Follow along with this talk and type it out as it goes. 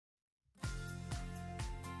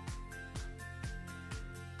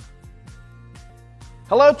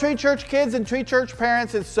Hello, Tree Church kids and Tree Church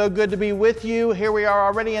parents. It's so good to be with you. Here we are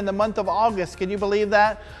already in the month of August. Can you believe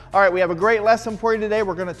that? All right, we have a great lesson for you today.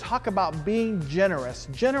 We're going to talk about being generous,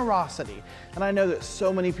 generosity. And I know that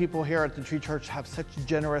so many people here at the Tree Church have such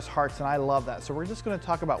generous hearts, and I love that. So we're just going to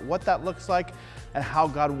talk about what that looks like and how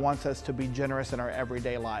God wants us to be generous in our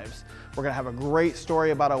everyday lives. We're going to have a great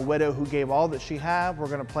story about a widow who gave all that she had. We're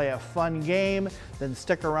going to play a fun game, then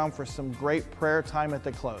stick around for some great prayer time at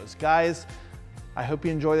the close. Guys, I hope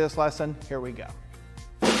you enjoy this lesson. Here we go.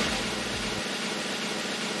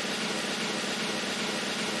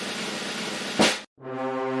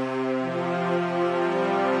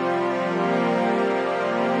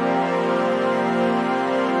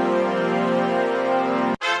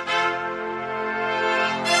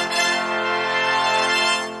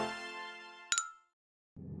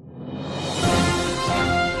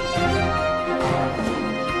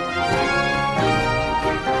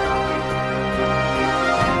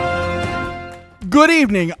 Good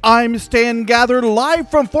evening, I'm Stan Gathered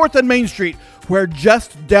live from 4th and Main Street, where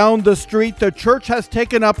just down the street the church has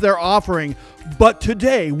taken up their offering. But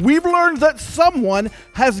today we've learned that someone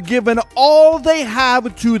has given all they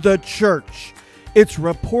have to the church. It's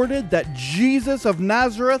reported that Jesus of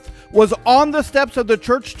Nazareth was on the steps of the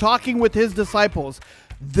church talking with his disciples.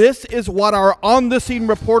 This is what our on-the-scene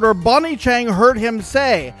reporter Bonnie Chang heard him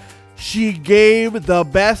say. She gave the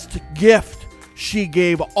best gift. She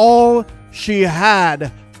gave all she had,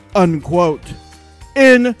 unquote.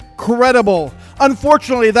 Incredible.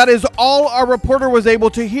 Unfortunately, that is all our reporter was able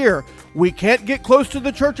to hear. We can't get close to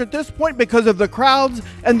the church at this point because of the crowds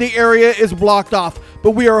and the area is blocked off.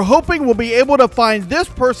 But we are hoping we'll be able to find this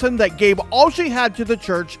person that gave all she had to the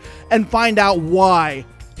church and find out why.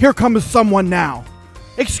 Here comes someone now.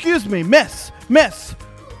 Excuse me, miss. Yes.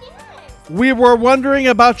 We were wondering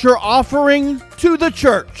about your offering to the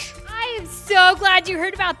church. I'm so glad you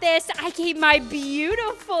heard about this. I gave my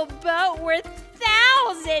beautiful boat worth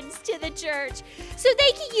thousands to the church so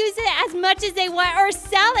they can use it as much as they want or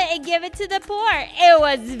sell it and give it to the poor. It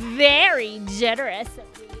was very generous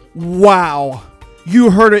of me. Wow.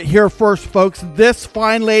 You heard it here first, folks. This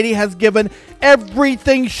fine lady has given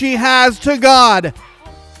everything she has to God.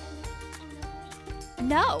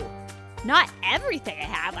 No, not everything I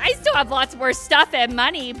have. I still have lots more stuff and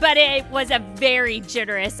money, but it was a very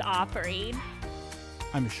generous offering.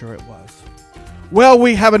 I'm sure it was. Well,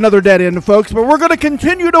 we have another dead end, folks, but we're going to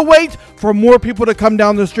continue to wait for more people to come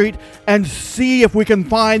down the street and see if we can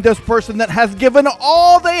find this person that has given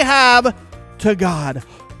all they have to God.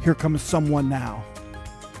 Here comes someone now.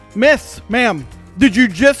 Ma'am, did you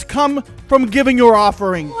just come from giving your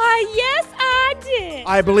offering? Why, yes, I did.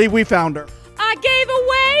 I believe we found her. I gave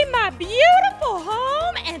away my beautiful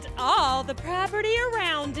home and all the property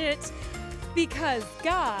around it because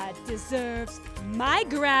God deserves my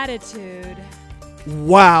gratitude.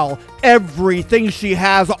 Wow, everything she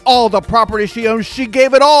has, all the property she owns, she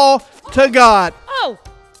gave it all to God. Oh,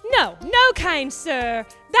 no, kind sir.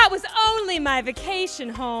 That was only my vacation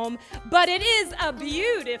home, but it is a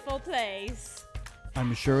beautiful place.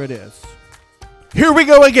 I'm sure it is. Here we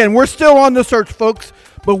go again. We're still on the search, folks,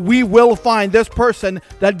 but we will find this person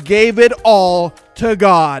that gave it all to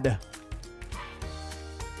God.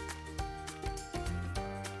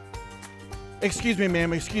 Excuse me,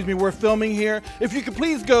 ma'am. Excuse me. We're filming here. If you could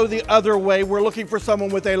please go the other way. We're looking for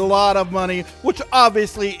someone with a lot of money, which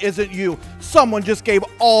obviously isn't you. Someone just gave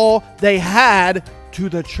all they had to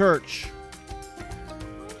the church. I'm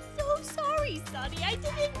so sorry, Sonny. I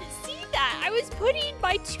didn't see that. I was putting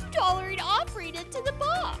my $2 offering into the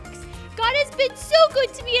box. God has been so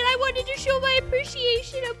good to me, and I wanted to show my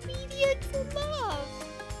appreciation, obedience, and love.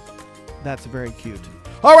 That's very cute.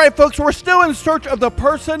 All right, folks, we're still in search of the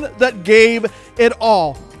person that gave it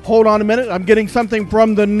all. Hold on a minute. I'm getting something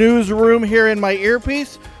from the newsroom here in my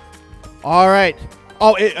earpiece. All right.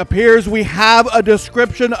 Oh, it appears we have a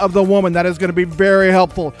description of the woman. That is going to be very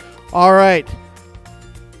helpful. All right.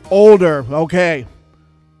 Older. Okay.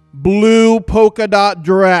 Blue polka dot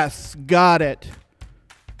dress. Got it.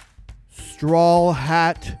 Straw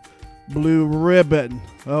hat. Blue ribbon.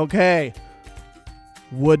 Okay.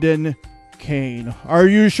 Wooden cane. Are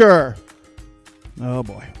you sure? Oh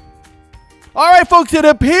boy. All right, folks, it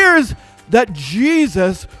appears that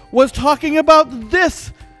Jesus was talking about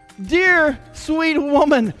this dear, sweet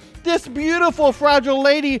woman, this beautiful, fragile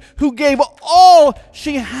lady who gave all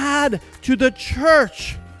she had to the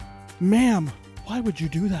church. Ma'am, why would you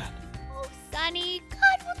do that? Oh, Sonny,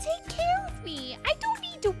 God will take care of me. I don't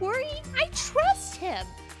need to worry. I trust him.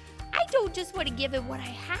 I don't just want to give him what I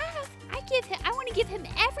have. I want to give him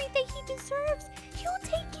everything he deserves. He'll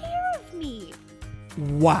take care of me.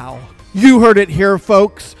 Wow. You heard it here,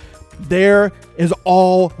 folks. There is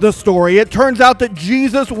all the story. It turns out that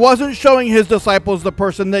Jesus wasn't showing his disciples the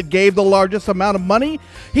person that gave the largest amount of money.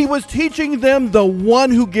 He was teaching them the one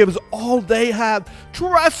who gives all they have,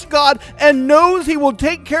 trusts God, and knows he will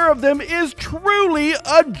take care of them is truly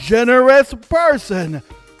a generous person.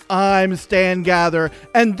 I'm Stan Gather,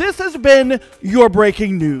 and this has been your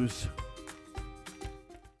breaking news.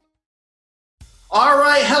 All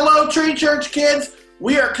right, hello, Tree Church kids.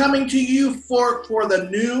 We are coming to you for the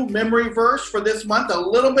new memory verse for this month, a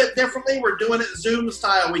little bit differently. We're doing it Zoom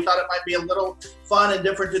style. We thought it might be a little fun and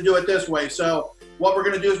different to do it this way. So what we're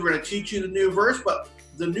going to do is we're going to teach you the new verse, but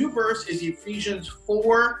the new verse is Ephesians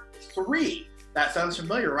 4:3. That sounds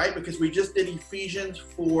familiar, right? Because we just did Ephesians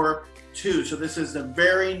 4:2. So this is the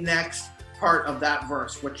very next part of that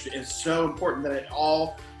verse, which is so important that it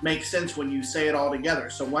all makes sense when you say it all together.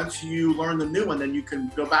 So once you learn the new one, then you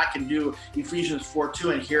can go back and do Ephesians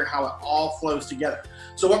 4:2 and hear how it all flows together.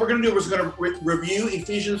 So what we're going to do is we're going to review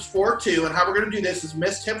Ephesians 4:2, and how we're going to do this is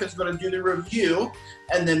Miss Tiff is going to do the review,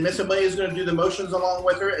 and then Miss Amelia is going to do the motions along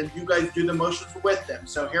with her, and you guys do the motions with them.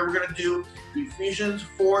 So here we're going to do Ephesians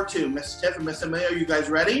 4:2. Miss Tiff and Miss Amelia, are you guys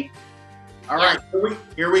ready? All right,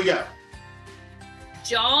 here we go.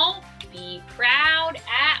 Don't be proud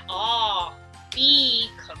at all. Be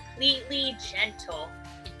completely gentle.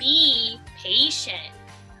 Be patient.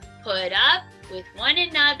 Put up with one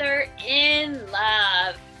another in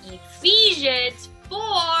love. Ephesians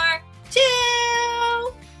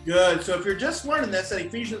 4:2. Good. So if you're just learning this, at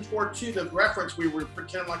Ephesians 4:2, the reference, we were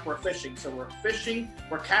pretending like we're fishing. So we're fishing,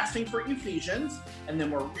 we're casting for Ephesians, and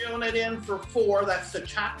then we're reeling it in for 4. That's the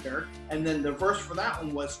chapter. And then the verse for that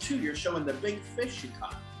one was 2. You're showing the big fish you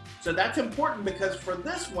caught. So that's important because for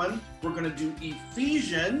this one, we're going to do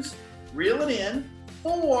Ephesians, reel it in,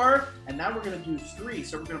 4, and now we're going to do 3.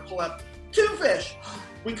 So we're going to pull up 2 fish.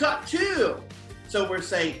 We caught 2. So we're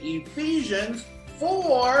saying Ephesians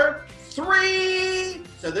 4:3.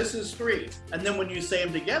 So this is 3. And then when you say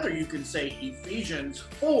them together, you can say Ephesians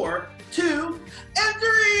 4:2 and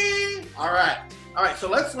 3. All right. All right. So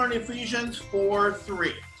let's learn Ephesians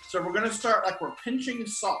 4:3. So we're going to start like we're pinching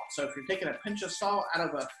salt. So if you're taking a pinch of salt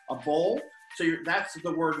out of a bowl, so that's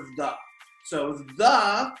the word the. So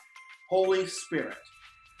the Holy Spirit.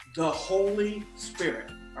 The Holy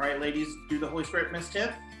Spirit. All right, ladies, do the Holy Spirit, Miss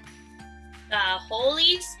Tiff. The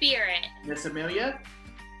Holy Spirit. Miss Amelia.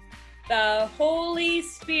 The Holy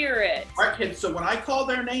Spirit. All right, kids, so when I call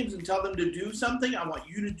their names and tell them to do something, I want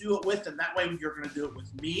you to do it with them. That way you're going to do it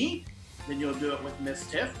with me. Then you'll do it with Miss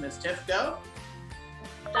Tiff. Miss Tiff, go.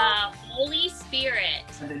 The Holy Spirit.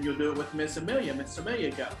 And then you'll do it with Miss Amelia. Miss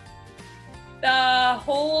Amelia, go. The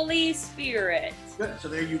Holy Spirit. Good. So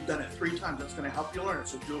there you've done it 3 times. That's going to help you learn it.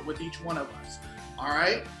 So do it with each one of us. All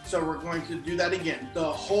right. So we're going to do that again. The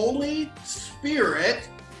Holy Spirit.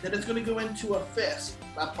 Then it's going to go into a fist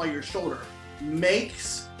up by your shoulder.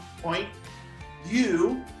 Makes, point,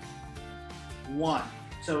 you one.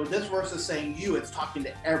 So this verse is saying you. It's talking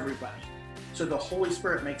to everybody. So the Holy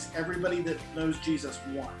Spirit makes everybody that knows Jesus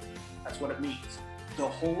one. That's what it means. The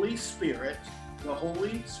Holy Spirit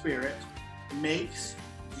makes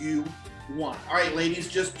you one. All right, ladies,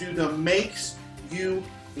 just do the makes you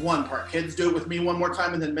one part. Kids, do it with me one more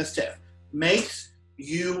time, and then Miss Tiff. Makes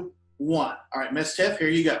you one. All right, Miss Tiff, here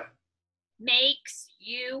you go. Makes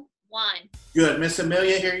you one. Good. Miss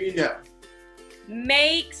Amelia, here you go.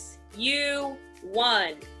 Makes you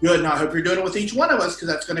one. Good. Now I hope you're doing it with each one of us because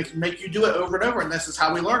that's going to make you do it over and over, and this is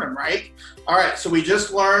how we learn them, right? All right, so we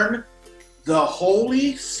just learned the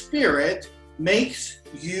Holy Spirit makes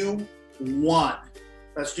you one.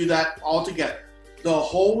 Let's do that all together. The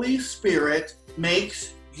Holy Spirit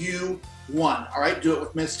makes you one. All right, do it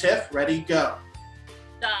with Miss Tiff. Ready, go.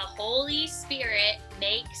 The Holy Spirit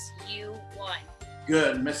makes you one.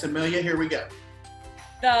 Good. Miss Amelia, here we go.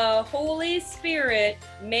 The Holy Spirit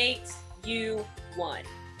makes you one.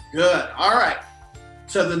 Good. All right.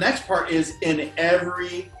 So the next part is in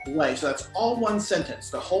every way. So that's all one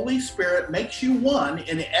sentence. The Holy Spirit makes you one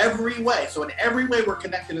in every way. So in every way we're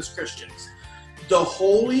connected as Christians. The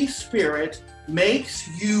Holy Spirit makes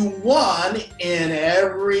you one in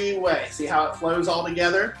every way. See how it flows all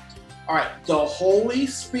together? All right. The Holy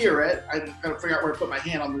Spirit, I'm going to figure out where to put my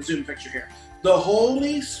hand on the Zoom picture here. The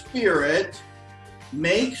Holy Spirit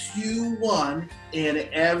makes you one in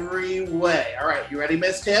every way. All right, you ready,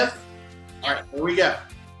 Miss Tiff? All right, here we go.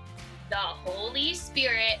 The Holy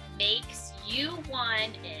Spirit makes you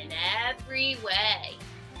one in every way.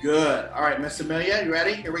 Good. All right, Miss Amelia, you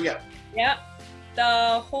ready? Here we go. Yep.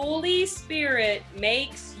 The Holy Spirit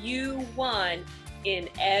makes you one in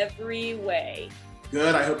every way.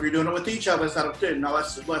 Good. I hope you're doing it with each of us. That'll do. Now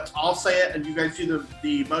let's all say it, and you guys do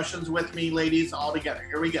the motions with me, ladies, all together.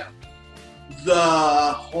 Here we go.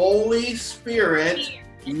 The Holy Spirit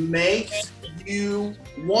makes you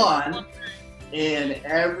one in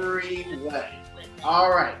every way. All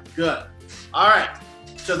right. Good. All right.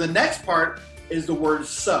 So the next part is the word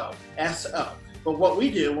sew. S-O. But what we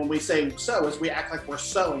do when we say sew is we act like we're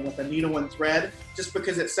sewing with a needle and thread just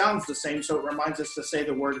because it sounds the same, so it reminds us to say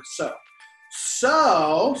the word sew.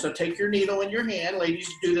 So take your needle in your hand. Ladies,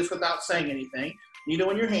 do this without saying anything. Needle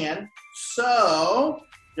in your hand. Sew.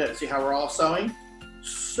 Good. See how we're all sewing?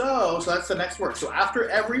 So that's the next word. So after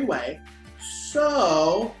every way,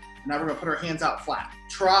 sew. Now we're going to put our hands out flat.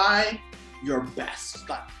 Try your best.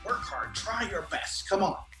 Like, work hard. Try your best. Come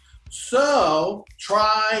on. So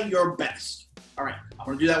try your best. All right. I'm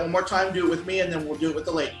going to do that one more time. Do it with me, and then we'll do it with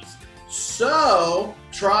the ladies. So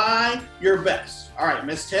try your best. All right,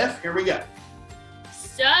 Miss Tiff, here we go.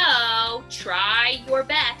 So try your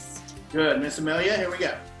best. Good. Miss Amelia, here we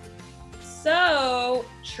go. So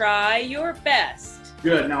try your best.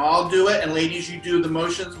 Good. Now I'll do it, and ladies, you do the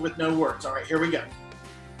motions with no words. All right, here we go.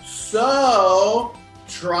 So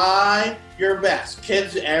try your best.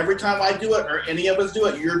 Kids, every time I do it, or any of us do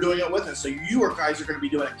it, you're doing it with us. So you guys are going to be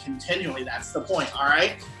doing it continually. That's the point. All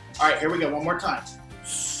right? All right, here we go. One more time.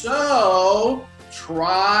 So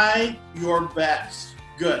try your best.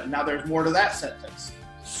 Good. Now there's more to that sentence.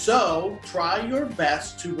 So try your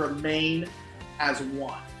best to remain as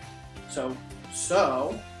one. So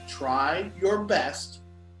try your best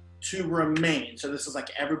to remain. So this is like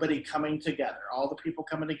everybody coming together, all the people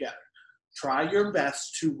coming together. Try your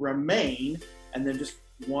best to remain, and then just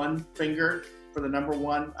one finger for the number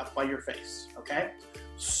one up by your face, okay?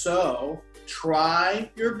 So try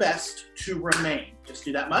your best to remain. Just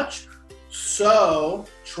do that much. So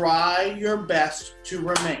try your best to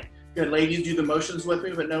remain. Good. Ladies, do the motions with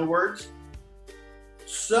me, but no words.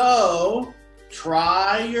 So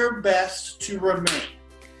try your best to remain.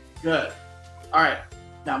 Good. All right.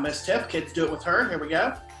 Now, Miss Tiff, kids, do it with her. Here we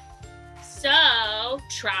go. So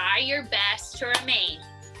try your best to remain.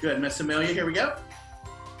 Good. Miss Amelia, here we go.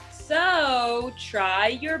 So try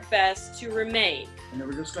your best to remain. And then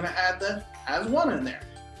we're just going to add the as one in there.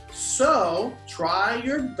 So try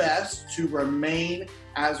your best to remain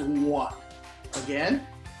as one. Again.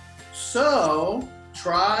 So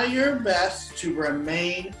try your best to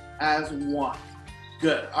remain as one.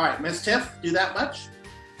 Good. All right, Miss Tiff, do that much?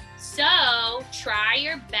 So try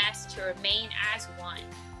your best to remain as one.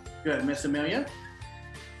 Good. Miss Amelia?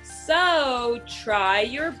 So try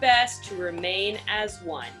your best to remain as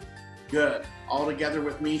one. Good. All together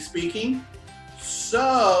with me speaking.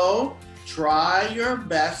 So try your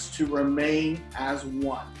best to remain as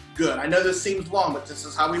one. Good. I know this seems long, but this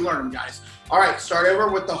is how we learn them, guys. All right, start over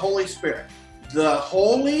with the Holy Spirit. The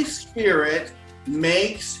Holy Spirit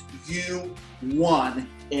makes you one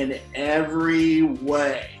in every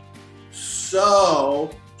way.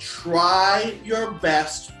 So try your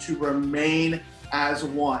best to remain as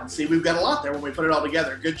one. See, we've got a lot there when we put it all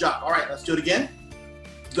together. Good job. All right, let's do it again.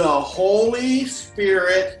 The Holy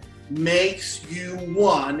Spirit makes you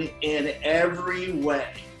one in every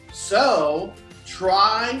way. So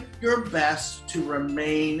try your best to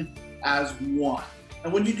remain as one.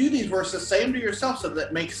 And when you do these verses, say them to yourself so that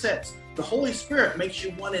it makes sense. The Holy Spirit makes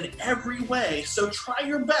you one in every way. So try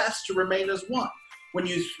your best to remain as one. When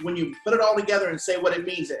you put it all together and say what it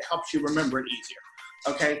means, it helps you remember it easier.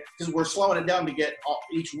 Okay, because we're slowing it down to get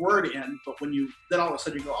each word in, but then all of a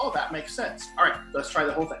sudden you go, oh, that makes sense. All right, let's try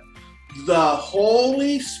the whole thing. The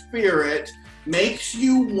Holy Spirit makes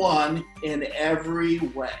you one in every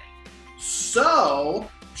way. So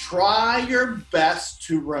try your best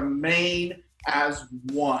to remain as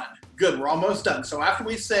one. Good, we're almost done. So after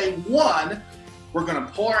we say one, we're gonna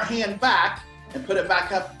pull our hand back and put it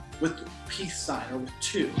back up with the peace sign or with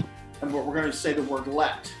two. And we're gonna say the word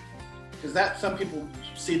let. Because that some people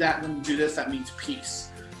see that when you do this, that means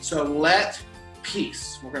peace. So let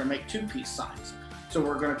peace. We're going to make two peace signs. So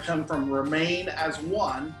we're going to come from remain as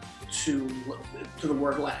one to the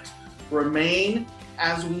word let. Remain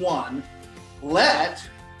as one. Let,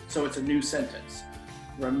 so it's a new sentence.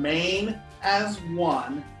 Remain as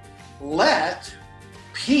one. Let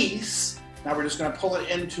peace. Now we're just going to pull it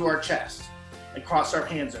into our chest and cross our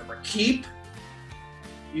hands over. Keep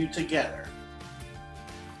you together.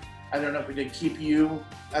 I don't know if we did keep you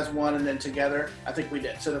as one and then together. I think we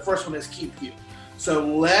did. So the first one is keep you. So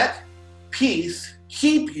let peace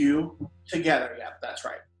keep you together. Yeah, that's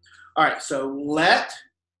right. All right, so let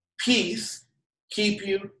peace keep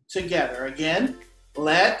you together. Again,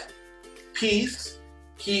 let peace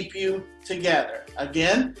keep you together.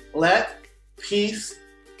 Again, let peace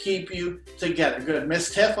keep you together. Good.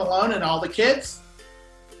 Miss Tiff alone and all the kids.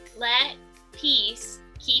 Let peace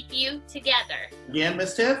keep you together. Again,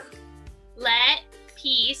 Miss Tiff. Let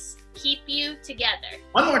peace keep you together.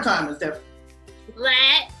 One more time, Miss Tiff.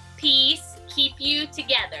 Let peace keep you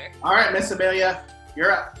together. All right, Miss Amelia,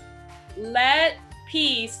 you're up. Let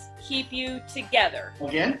peace keep you together.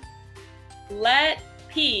 Again. Let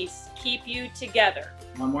peace keep you together.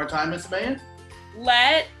 One more time, Miss Amelia.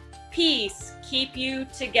 Let peace keep you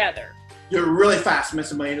together. You're really fast,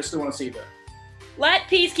 Miss Amelia. Just want to see you do it. Let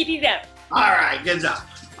peace keep you together. All right, good job.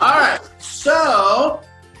 All right, so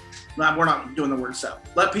we're not doing the word so.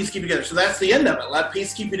 Let peace keep you together. So that's the end of it. Let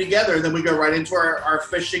peace keep you together. Then we go right into our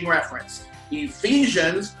fishing reference.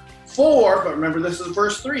 Ephesians 4, but remember this is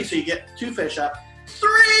verse 3, so you get 2 fish up. 3!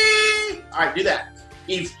 All right, do that.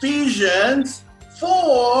 Ephesians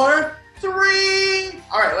 4, 3.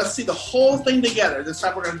 All right, let's see the whole thing together. This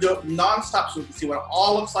time we're going to do it nonstop so we can see what it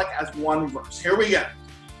all looks like as one verse. Here we go.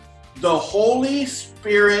 The Holy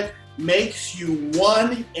Spirit makes you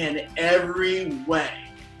one in every way.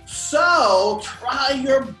 So try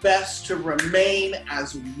your best to remain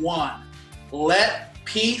as one. Let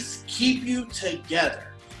peace keep you together.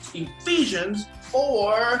 Ephesians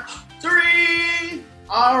 4, 3.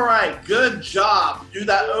 All right, good job. Do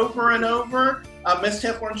that over and over. Miss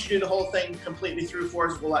Tiff, why don't you do the whole thing completely through for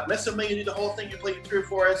us? We'll let Miss Amelia do the whole thing completely through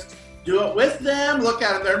for us. Do it with them. Look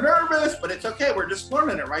at them. They're nervous, but it's okay. We're just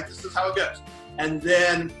learning it, right? This is how it goes. And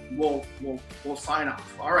then we'll sign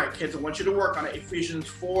off. All right, kids, I want you to work on it. Ephesians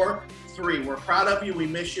 4, 3. We're proud of you. We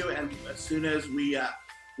miss you. And as soon as we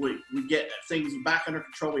get things back under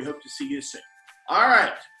control, we hope to see you soon. All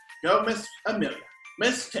right. Go, Miss Amelia.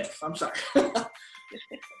 Miss Tiff, I'm sorry. The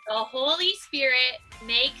Holy Spirit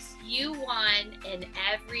makes you one in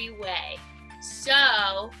every way.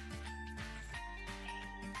 So,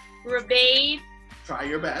 Try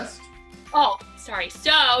your best. Oh, sorry.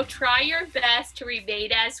 So, try your best to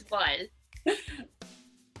remain as one.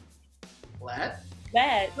 Let.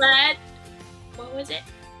 What was it?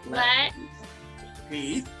 Let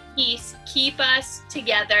Peace keep us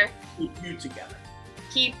together. keep you together.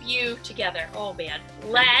 Keep you together. Oh man.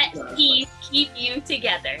 Let peace keep you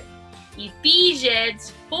together.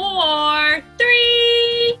 Ephesians 4,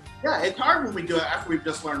 3. Yeah, it's hard when we do it after we've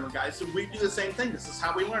just learned them, guys. So we do the same thing. This is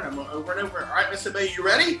how we learn them over and over. All right, Miss Amelia, you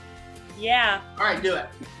ready? Yeah. All right, do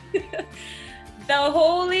it. The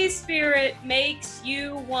Holy Spirit makes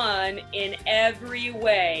you one in every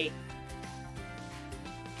way.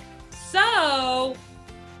 So,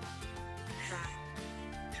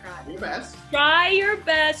 Your best. try your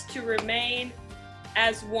best to remain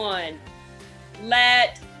as one.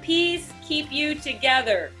 Let peace keep you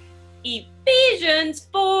together. Ephesians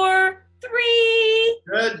 4, 3.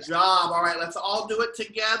 Good job. All right, let's all do it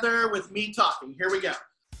together with me talking. Here we go.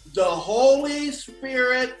 The Holy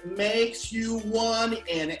Spirit makes you one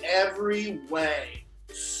in every way.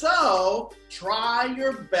 So try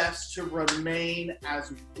your best to remain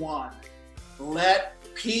as one. Let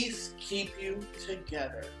peace keep you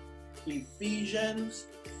together. Ephesians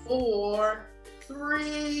 4,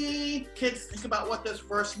 3. Kids, think about what this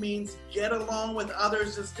verse means. Get along with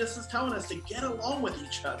others. This is telling us to get along with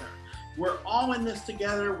each other. We're all in this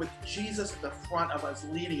together with Jesus at the front of us,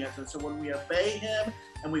 leading us. And so when we obey him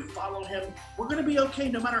and we follow him, we're going to be okay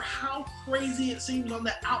no matter how crazy it seems on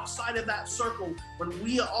the outside of that circle. When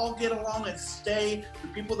we all get along and stay the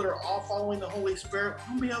people that are all following the Holy Spirit,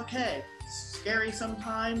 we're going to be okay. Scary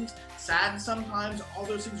sometimes, sad sometimes, all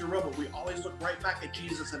those things are real, but we always look right back at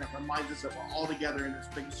Jesus and it reminds us that we're all together in this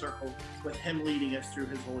big circle with him leading us through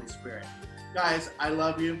his Holy Spirit. Guys, I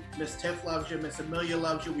love you. Miss Tiff loves you. Miss Amelia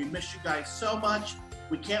loves you. We miss you guys so much.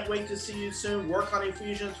 We can't wait to see you soon. Work on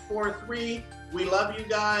Ephesians 4, 3. We love you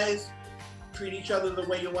guys. Treat each other the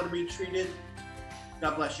way you want to be treated.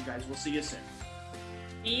 God bless you guys. We'll see you soon.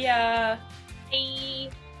 Yeah. Bye.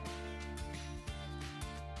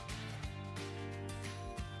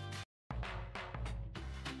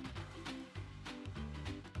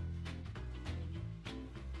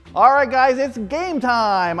 All right, guys, it's game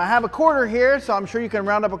time. I have a quarter here, so I'm sure you can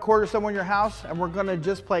round up a quarter somewhere in your house, and we're gonna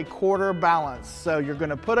just play quarter balance. So you're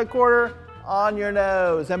gonna put a quarter on your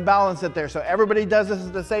nose and balance it there. So everybody does this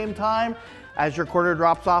at the same time. As your quarter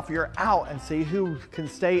drops off, you're out and see who can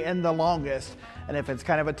stay in the longest. And if it's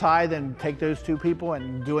kind of a tie, then take those two people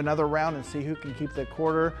and do another round and see who can keep the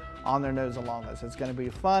quarter on their nose the longest. It's gonna be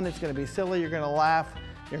fun, it's gonna be silly, you're gonna laugh.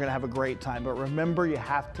 You're gonna have a great time, but remember you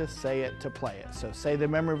have to say it to play it. So say the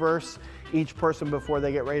memory verse, each person before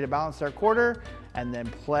they get ready to balance their quarter, and then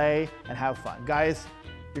play and have fun. Guys,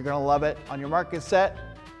 you're gonna love it. On your mark, get set,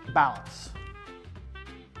 balance.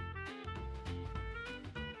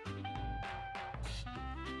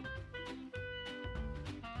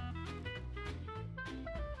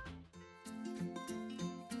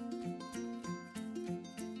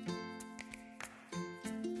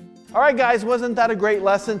 All right, guys, wasn't that a great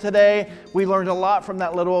lesson today? We learned a lot from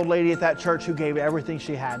that little old lady at that church who gave everything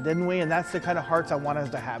she had, didn't we? And that's the kind of hearts I want us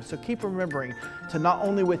to have. So keep remembering to not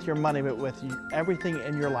only with your money, but with everything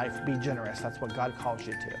in your life, be generous. That's what God calls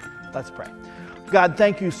you to. Let's pray. God,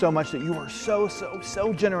 thank you so much that you are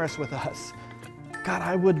so generous with us. God,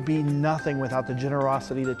 I would be nothing without the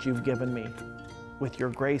generosity that you've given me, with your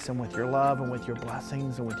grace and with your love and with your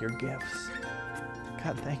blessings and with your gifts.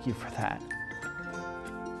 God, thank you for that.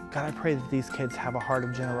 God, I pray that these kids have a heart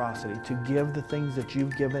of generosity to give the things that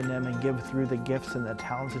you've given them and give through the gifts and the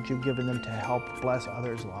talents that you've given them to help bless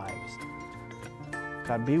others' lives.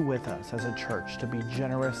 God, be with us as a church to be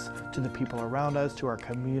generous to the people around us, to our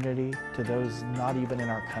community, to those not even in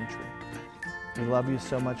our country. We love you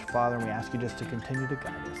so much, Father, and we ask you just to continue to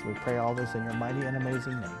guide us. We pray all this in your mighty and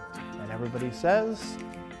amazing name. And everybody says,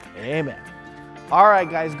 amen. All right,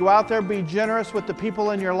 guys, go out there, be generous with the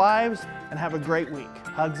people in your lives, and have a great week.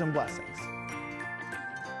 Hugs and blessings.